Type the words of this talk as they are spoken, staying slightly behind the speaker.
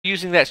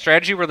using that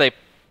strategy where they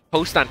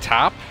post on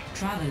top.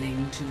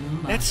 Traveling to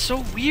Numbani. That's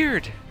so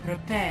weird.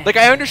 Prepare Like,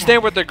 I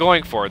understand what they're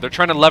going for. They're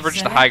trying to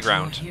leverage the high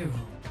ground.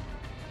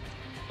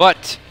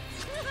 But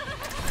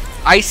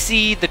I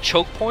see the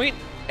choke point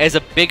as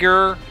a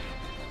bigger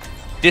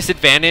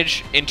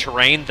disadvantage in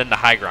terrain than the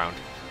high ground.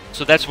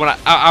 So that's when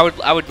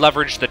I would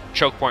leverage the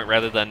choke point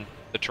rather than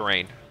the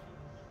terrain.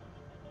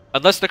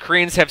 Unless the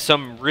Koreans have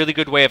some really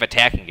good way of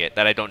attacking it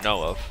that I don't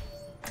know of.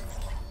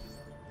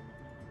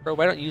 Bro,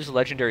 why don't you use the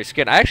legendary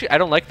skin? I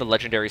don't like the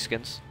legendary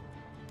skins.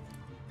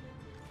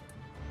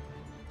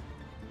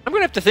 I'm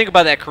gonna have to think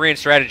about that Korean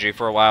strategy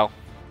for a while.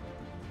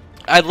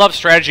 I love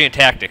strategy and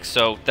tactics,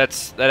 so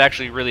that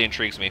actually really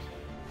intrigues me.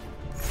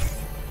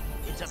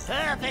 It's a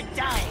perfect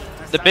day.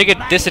 The big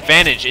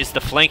disadvantage is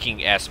the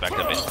flanking aspect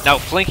of it. Now,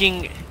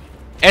 flanking,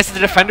 as the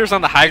defenders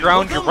on the high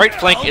ground, your right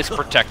flank is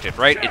protected,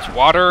 right? It's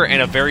water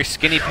and a very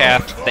skinny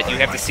path that you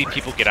have to see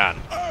people get on.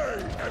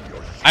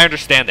 I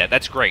understand that.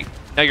 That's great.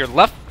 Now, your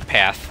left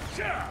path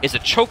is a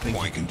choke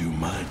point. You can do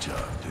my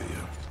job, do you?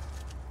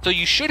 So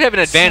you should have an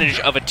advantage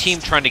of a team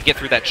trying to get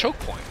through that choke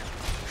point.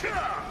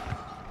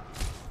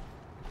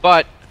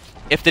 But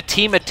if the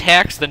team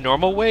attacks the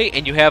normal way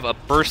and you have a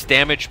burst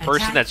damage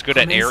person that's good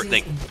at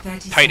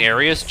tight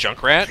areas,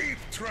 Junkrat,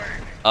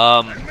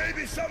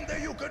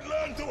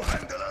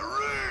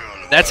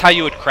 that's how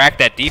you would crack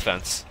that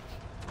defense.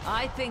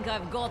 I think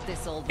I've got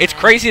this, old It's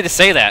man. crazy to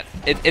say that.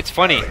 It's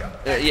funny.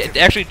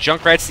 Actually,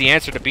 Junkrat's the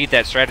answer to beat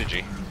that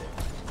strategy.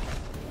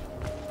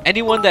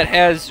 Anyone that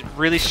has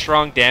really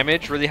strong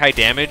damage, really high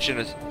damage in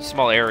a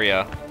small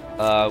area,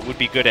 would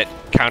be good at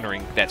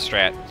countering that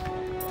strat.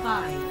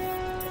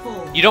 5,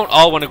 4, You don't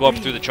all want to go up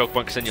through the choke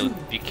point because then you'll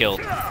be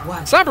killed.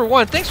 1.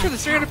 Somber1, thanks for the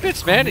 300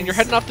 bits, man, and you're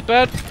heading off to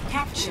bed?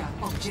 Capture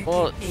objective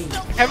Well, A.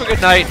 have a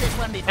good night.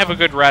 Have a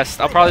good rest.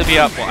 I'll probably be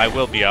up. Well, I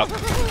will be up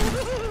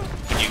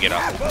when you get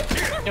up.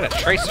 I got a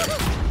tracer.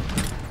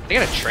 They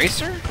got a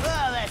tracer?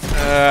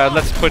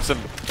 Let's put some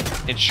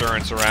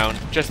insurance around,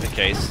 just in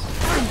case.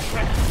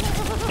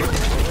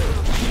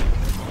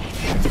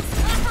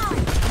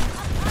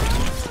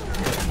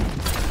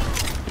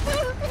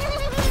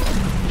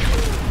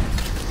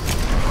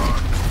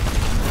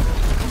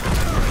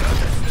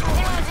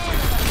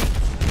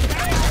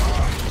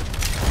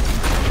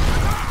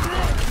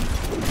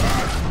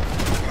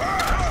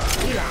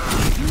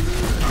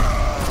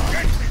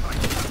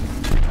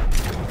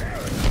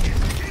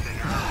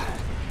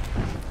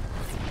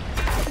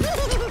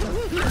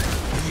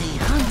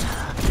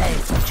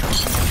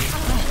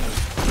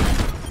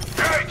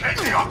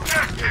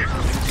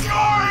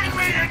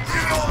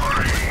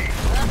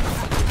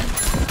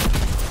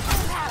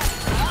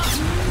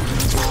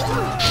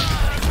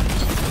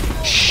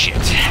 Shit.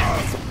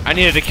 I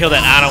needed to kill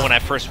that Ana when I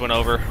first went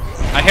over.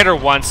 I hit her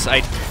once.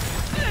 Aiming's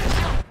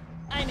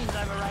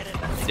overrated.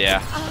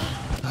 Yeah.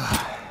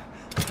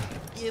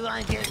 You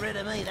won't get rid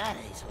of me that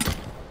easily.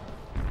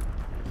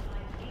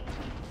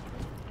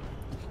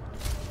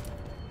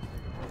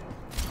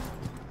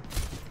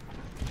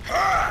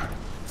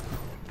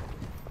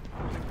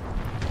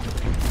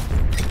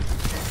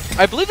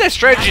 I believe that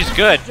strategy is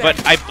good,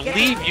 but I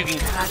believe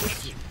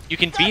you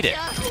can beat it.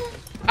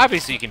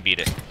 Obviously, you can beat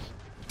it.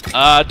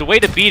 The way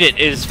to beat it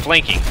is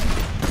flanking.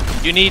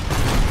 You need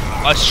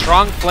a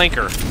strong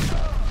flanker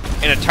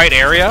in a tight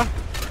area,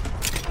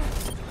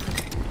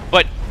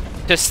 but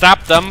to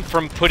stop them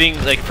from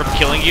from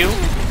killing you.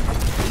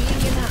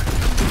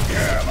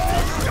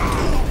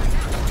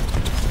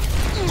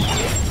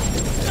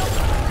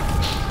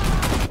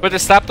 But to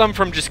stop them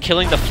from just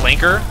killing the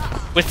flanker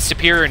with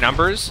superior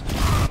numbers,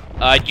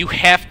 you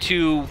have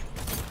to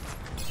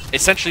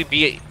essentially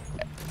be...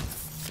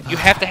 You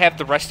have to have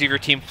the rest of your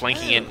team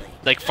flanking in,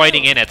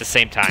 fighting in at the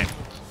same time.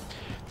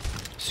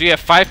 So you have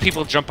 5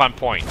 people jump on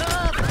point.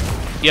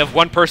 You have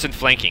 1 person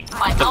flanking.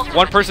 The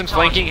 1 person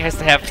flanking has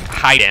to have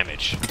high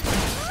damage.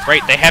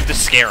 Right? They have to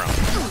scare them.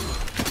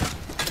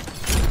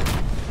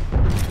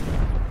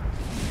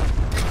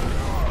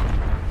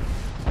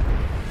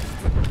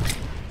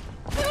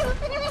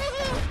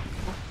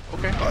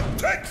 Okay.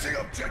 Attack the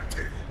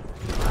objective!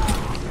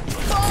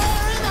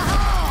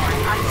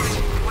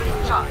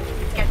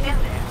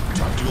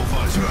 Tactical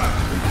visor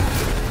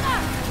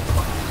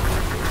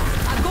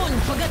Огонь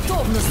по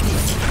готовности.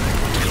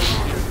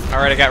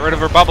 Alright, I got rid of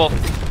her bubble.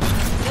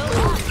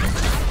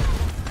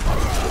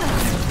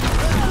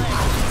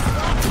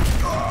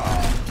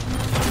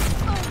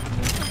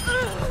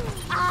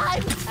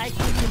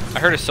 I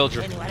heard a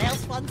soldier. Anyone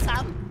else want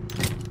some?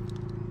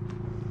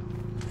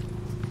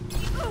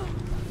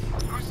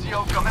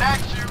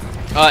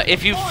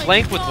 If you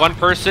flank with 1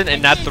 person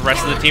and not the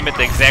rest of the team at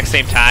the exact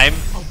same time,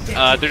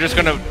 they're just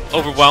gonna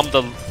overwhelm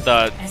the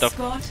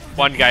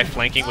one guy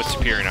flanking with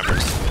superior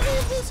numbers.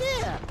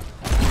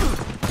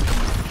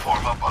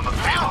 form up on the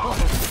payload.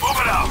 Move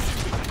it out!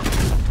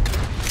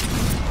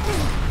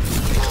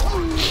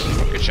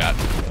 Good shot.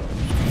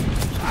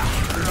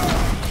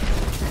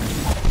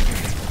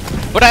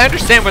 But I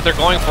understand what they're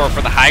going for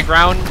the high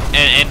ground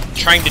and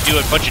trying to do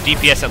a bunch of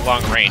DPS at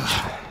long range.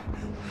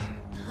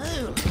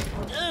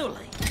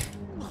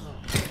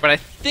 But I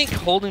think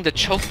holding the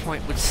choke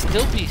point would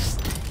still be...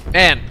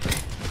 Man.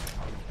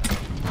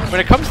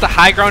 When it comes to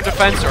high ground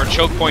defense or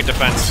choke point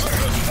defense,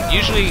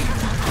 usually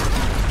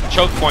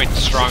choke point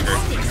is stronger.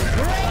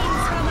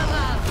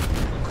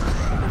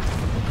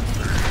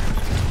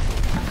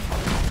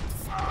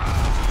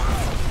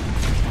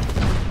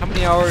 How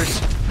many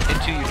hours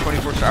into your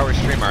 24-hour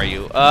stream are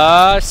you?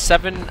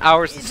 7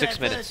 hours and 6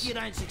 minutes. If you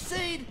don't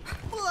succeed,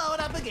 blow it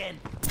up again.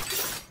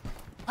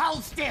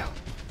 Hold still.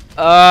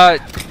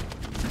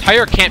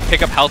 Tyre can't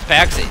pick up health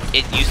packs.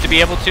 It used to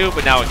be able to,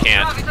 but now it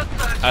can't.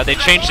 They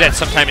changed that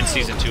sometime in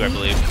Season 2, I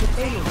believe.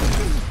 There we go.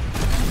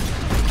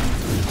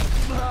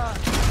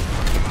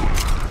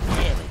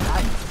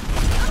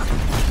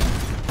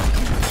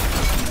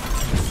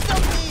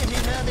 Stop me if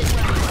you know this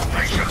one.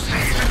 I shall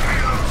seize the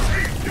payload.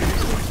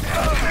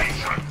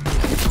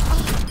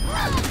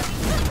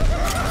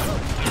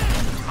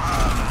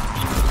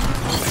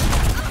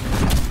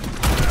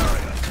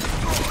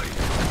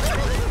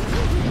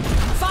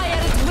 Fire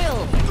at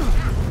will.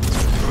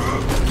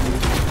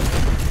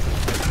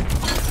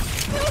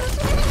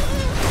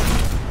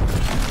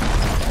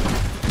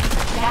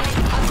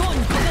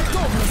 Огонь по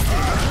готовности.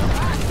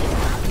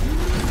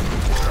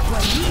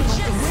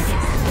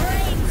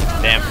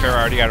 Damn, Chro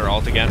already got her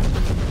ult again.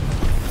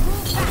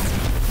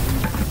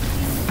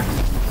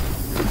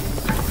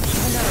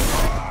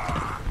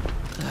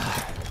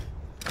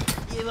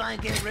 You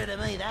won't get rid of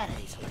me that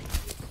easily.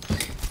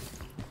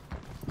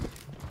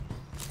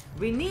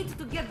 We need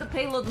to get the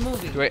payload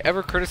moving. Do I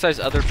ever criticize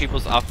other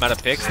people's off-meta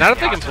picks? Not if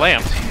they can play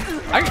them.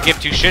 I could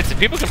give two shits. If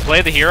people can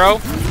play the hero,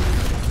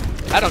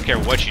 I don't care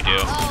what you do.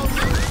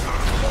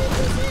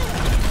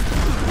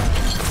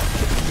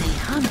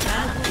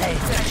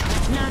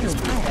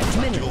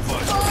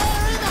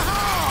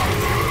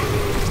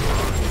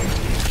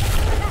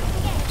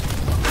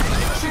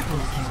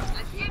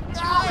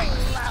 I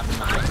love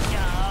my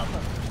job.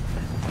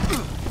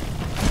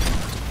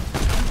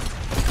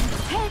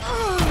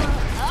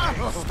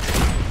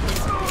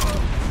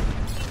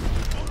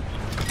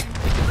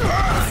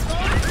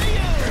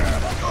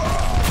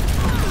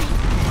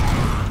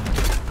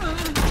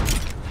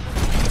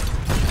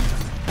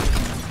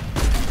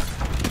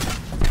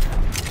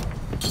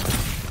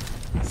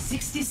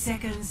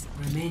 Seconds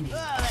remaining.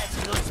 Oh, that's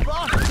a good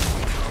spot.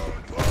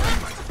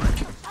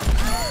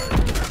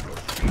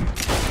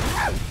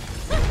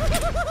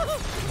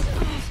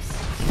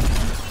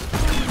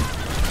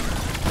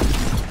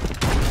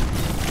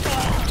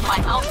 My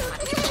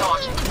ultimate is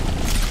charging.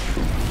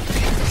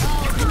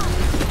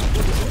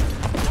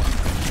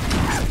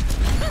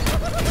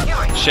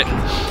 Shit.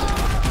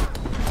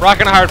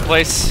 Rocking a hard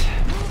place.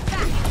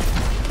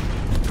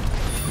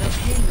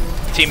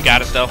 Team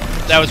got it though.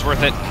 That was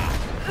worth it.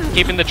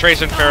 Keeping the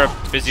Tracer and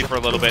Pharah busy for a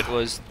little bit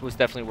was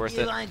definitely worth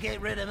You it. won't get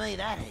rid of me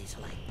that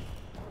easily.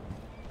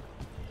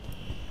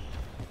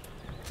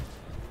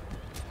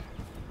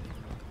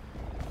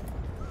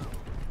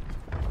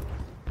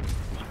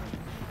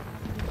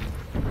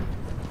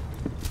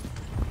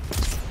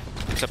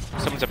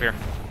 Someone's up here.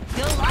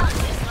 You'll like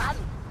this, lad.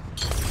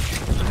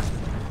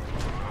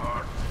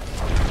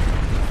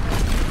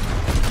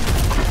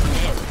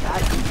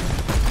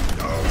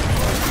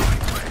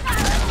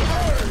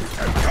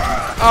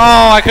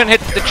 Oh, I couldn't hit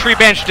the tree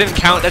bench. Didn't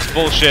count. That's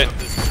bullshit.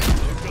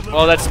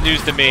 Well, that's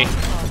news to me.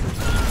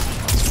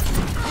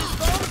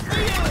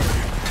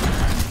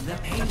 The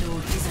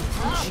payload is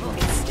approaching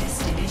its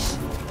destination.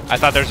 I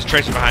thought there was a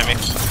Tracer behind me.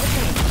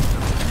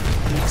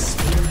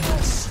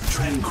 Experience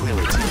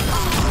tranquility.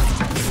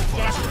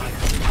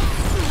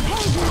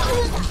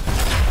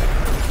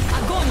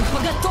 Огонь по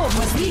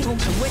готовности.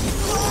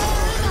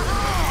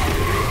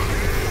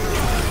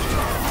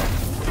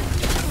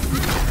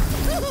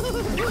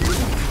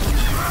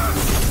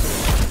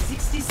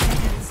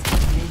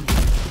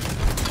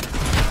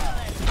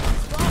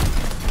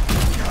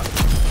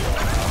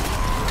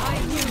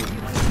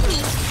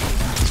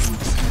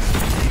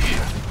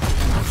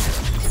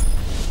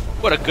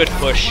 What a good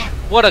push.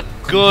 What a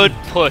good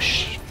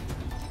push.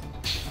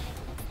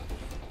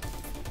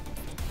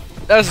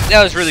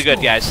 That was really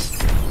good, guys.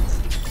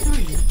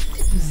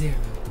 3-0.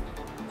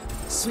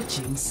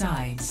 Switching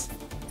sides.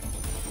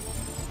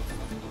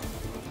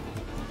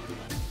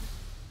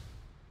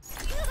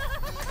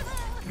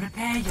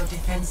 Prepare your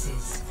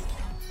defenses.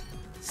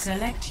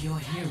 Select your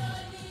hero.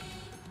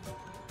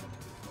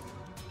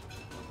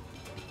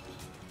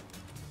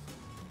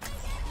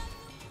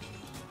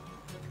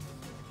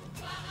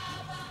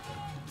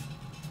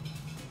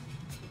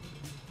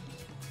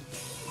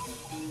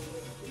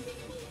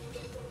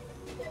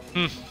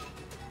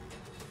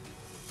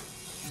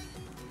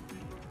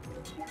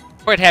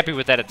 Quite happy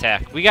with that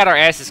attack. We got our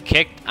asses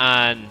kicked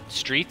on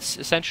streets,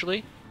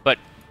 essentially, but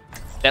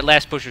that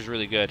last push was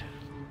really good.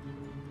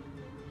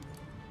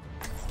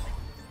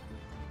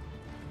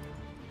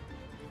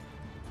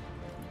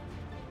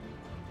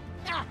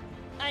 Ah,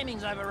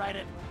 aiming's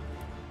overrated.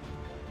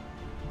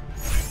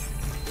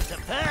 It's a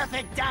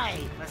perfect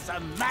day for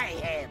some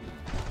mayhem.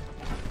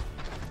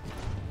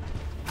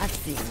 I've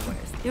seen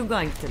worse. You're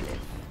going to live.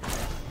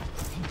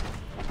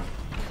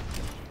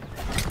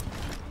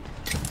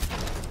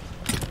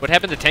 What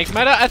happened to tank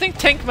meta? I think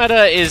tank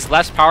meta is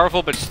less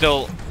powerful, but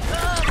still,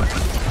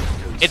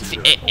 it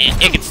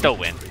can still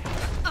win.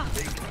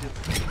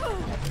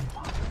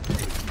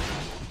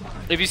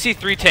 If you see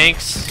 3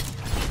 tanks,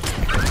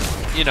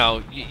 you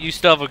know, you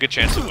still have a good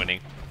chance of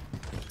winning.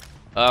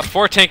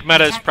 4 tank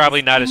meta is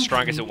probably not as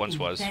strong as it once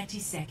was. 30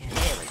 seconds.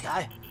 Here we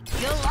go.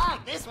 You'll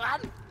like this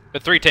one.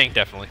 But 3 tank,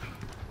 definitely.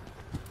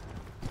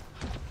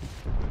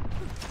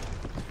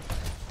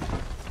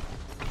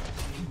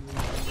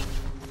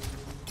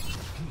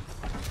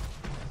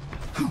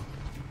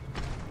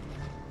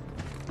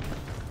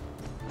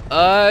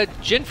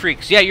 Gin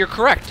Freaks. Yeah, you're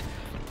correct.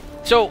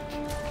 So,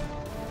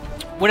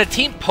 when a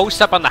team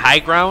posts up on the high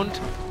ground,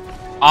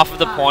 off of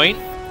the point,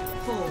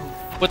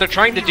 what they're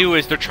trying to do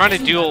is they're trying to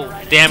deal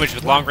damage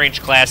with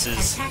long-range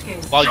classes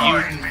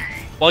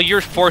while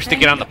you're forced to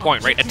get on the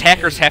point, right?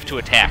 Attackers have to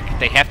attack.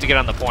 They have to get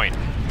on the point.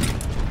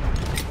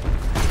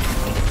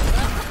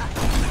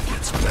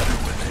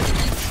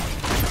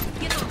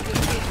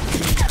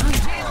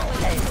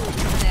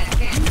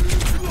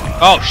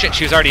 Oh shit,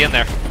 she was already in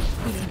there.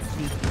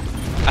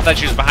 I thought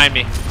she was behind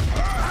me.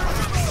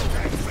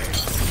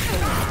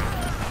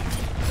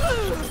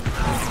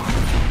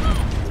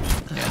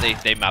 Yeah,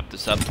 they mopped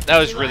us up. That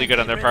was really good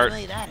on their part.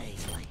 Stop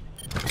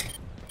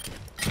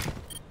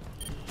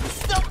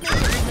me!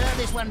 I've heard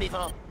this one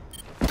before.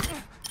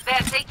 They're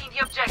taking the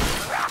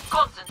objective.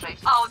 Concentrate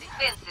our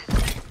defenses.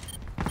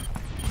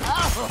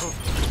 Oh!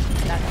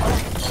 That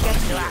won't get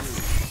to us.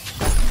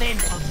 Then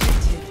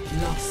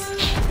Objective lost.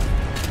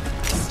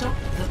 Stop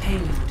the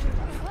payload.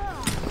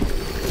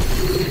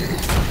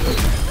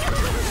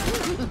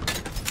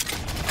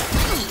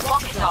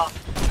 Walk it off.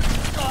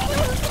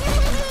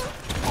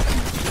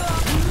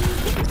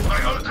 My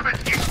ultimate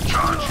is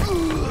charged.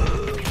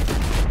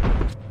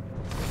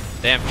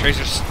 Damn,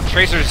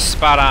 Tracer's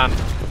spot on.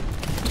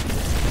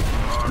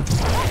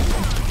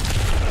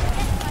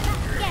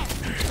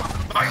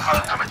 My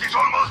ultimate is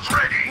almost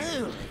ready.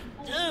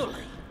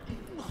 Dooley.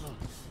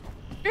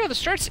 Yeah, the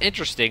start's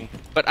interesting,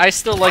 but I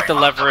still like the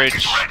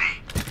leverage.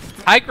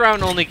 High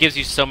ground only gives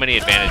you so many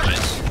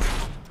advantages.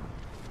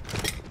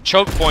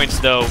 Choke points,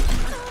 though,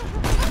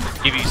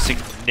 give you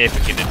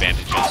significant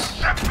advantages.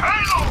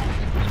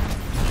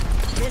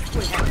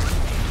 This way.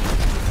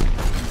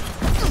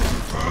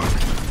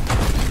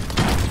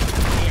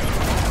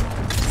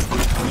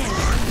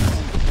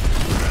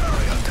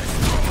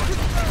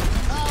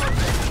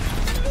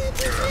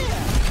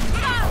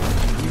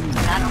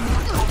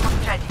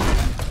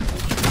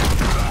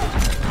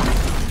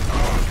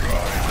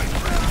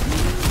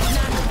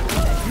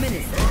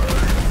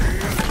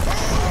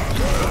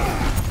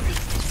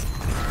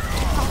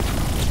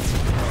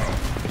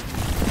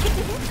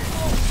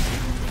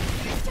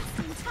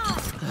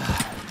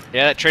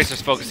 Yeah, that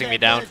Tracer's focusing me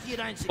down.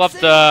 We'll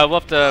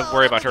have to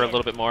worry about her a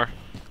little bit more.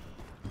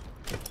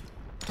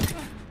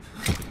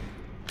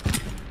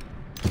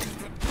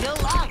 You'll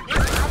like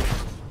this one.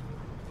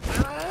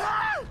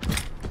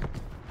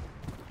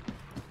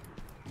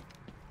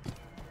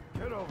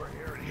 Get over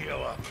here and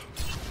heal up.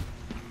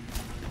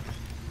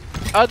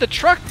 The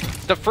truck,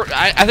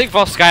 I think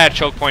Volskaya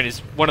choke point is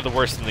one of the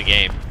worst in the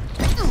game.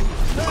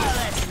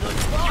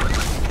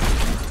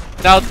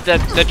 Now,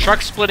 the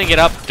truck splitting it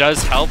up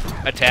does help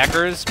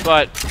attackers,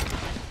 but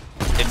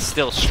it's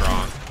still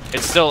strong.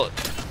 It's still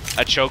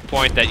a choke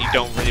point that you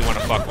don't really want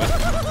to fuck with.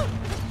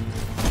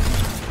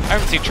 I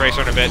haven't seen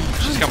Tracer in a bit.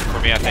 She's coming for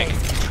me, I think.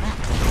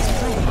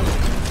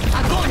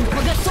 Огонь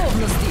по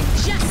готовности.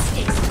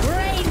 Justice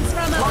rains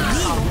from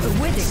above.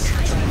 With it.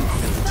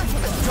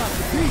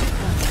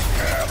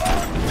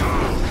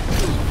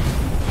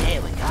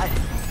 Here we go.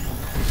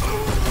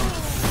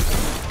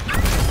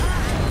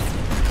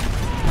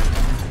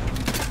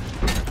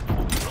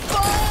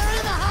 Fire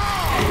in the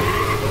hole!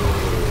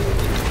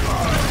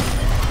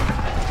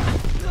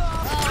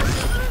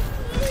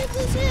 Leave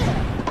this here.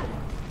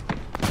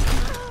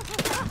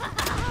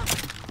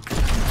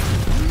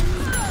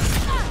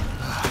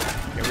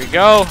 Here we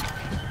go.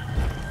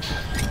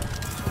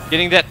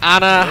 Getting that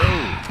Ana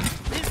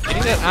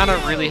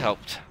really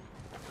helped.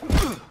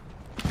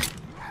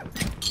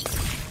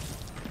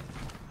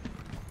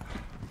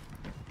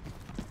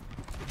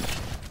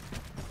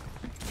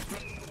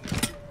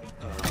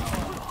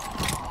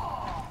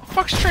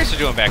 What's Tracer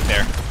doing back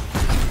there?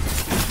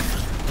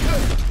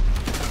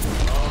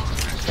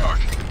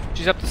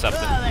 She's up to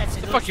something.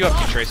 What the fuck you up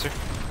to, Tracer?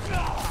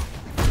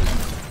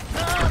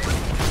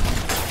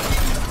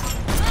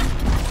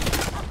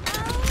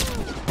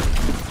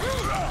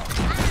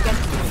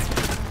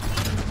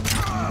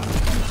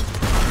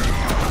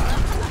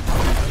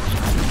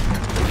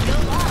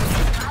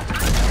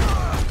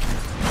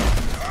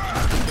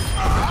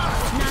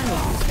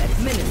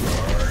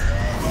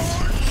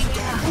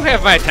 You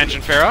have my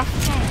attention, Pharaoh.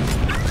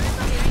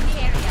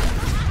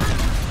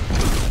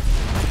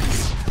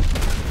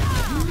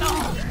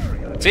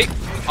 See?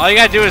 All you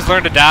gotta do is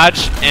learn to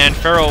dodge, and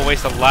Pharaoh will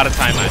waste a lot of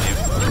time on you.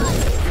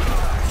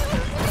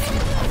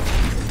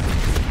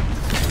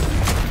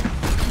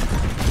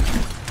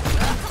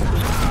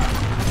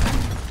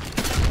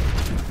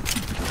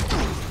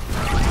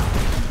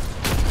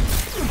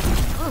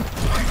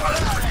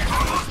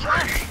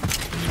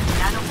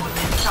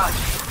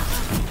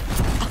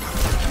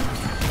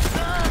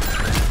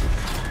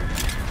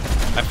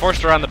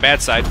 forced her on the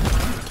bad side.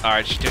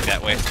 Alright, she took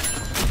that way.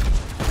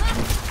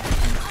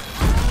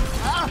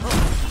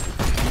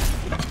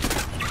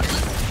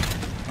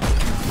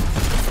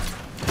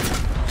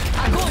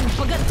 Огонь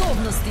по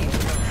готовности.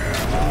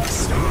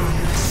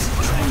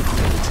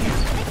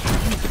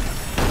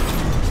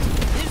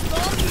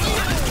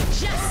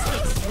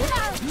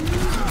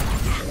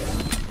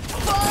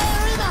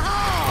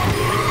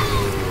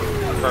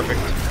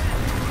 Perfect.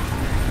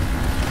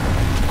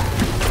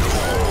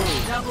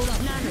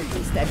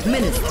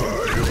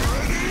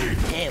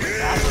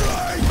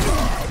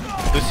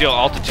 Lucio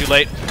ulted too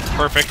late.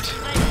 Perfect.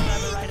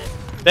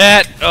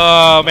 That,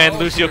 oh man,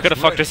 Lucio could have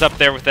fucked us up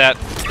there with that.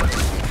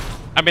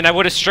 I mean, I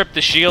would have stripped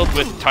the shield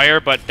with Tyre,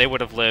 but they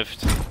would have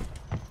lived.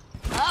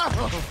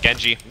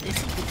 Genji.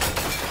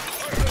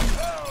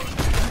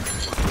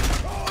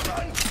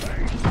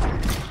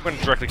 I'm gonna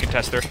directly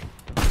contest her.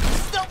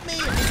 Stop me!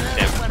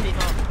 One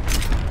before.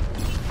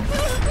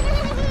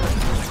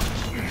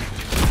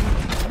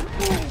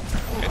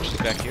 Genji's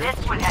back here.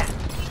 This will help.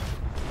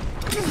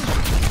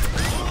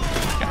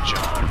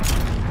 Gotcha.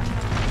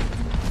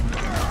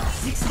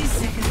 60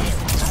 seconds.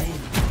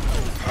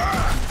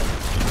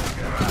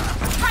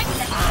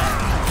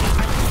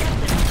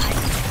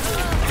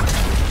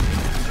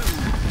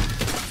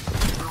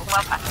 Move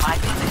up at my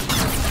position.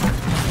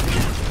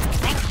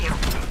 Thank you.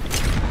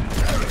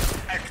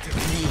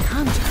 The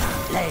hunter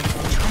lays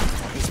the trap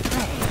for his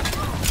prey.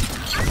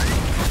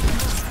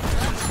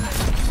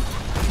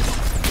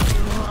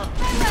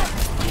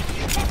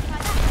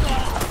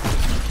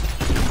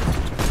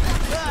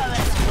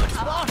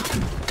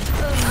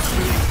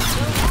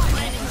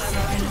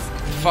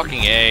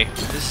 Fucking A.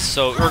 This is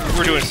so,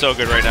 we're doing so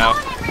good right now.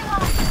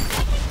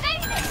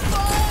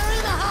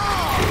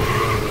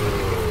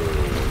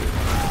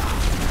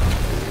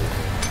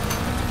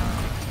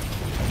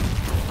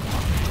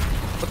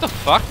 What the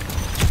fuck?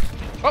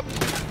 Oh,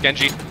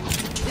 Genji.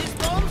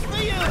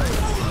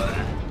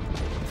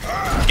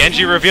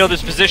 Genji revealed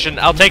his position.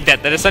 I'll take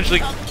that. That essentially,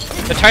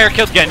 the Tyre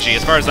killed Genji,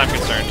 as far as I'm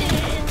concerned.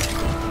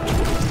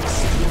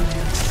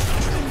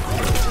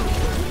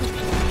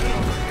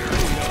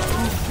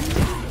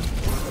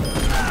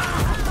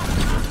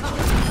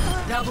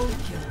 Double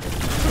kill.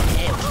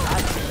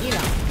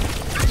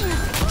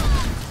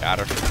 Got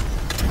her.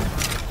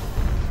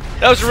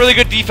 That was a really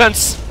good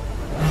defense.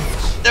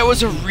 That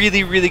was a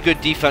really, really good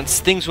defense.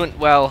 Things went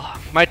well.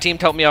 My team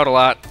helped me out a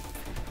lot.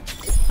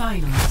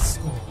 Final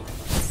score.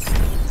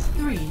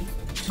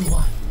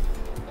 3-1.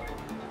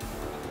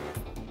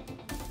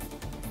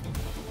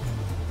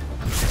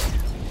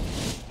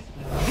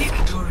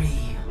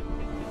 Victory.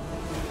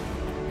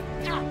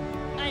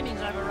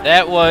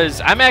 That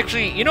was, I'm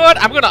actually, you know what?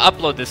 I'm gonna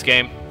upload this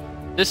game.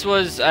 This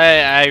was,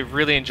 I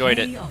really enjoyed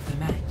it. Play of the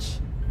match.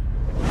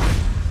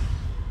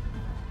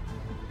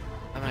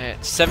 I'm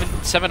at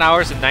 7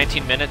 hours and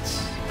 19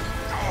 minutes.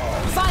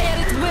 Fire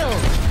at will.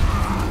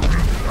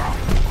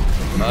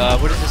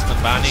 What is this,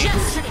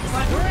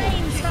 Numbani?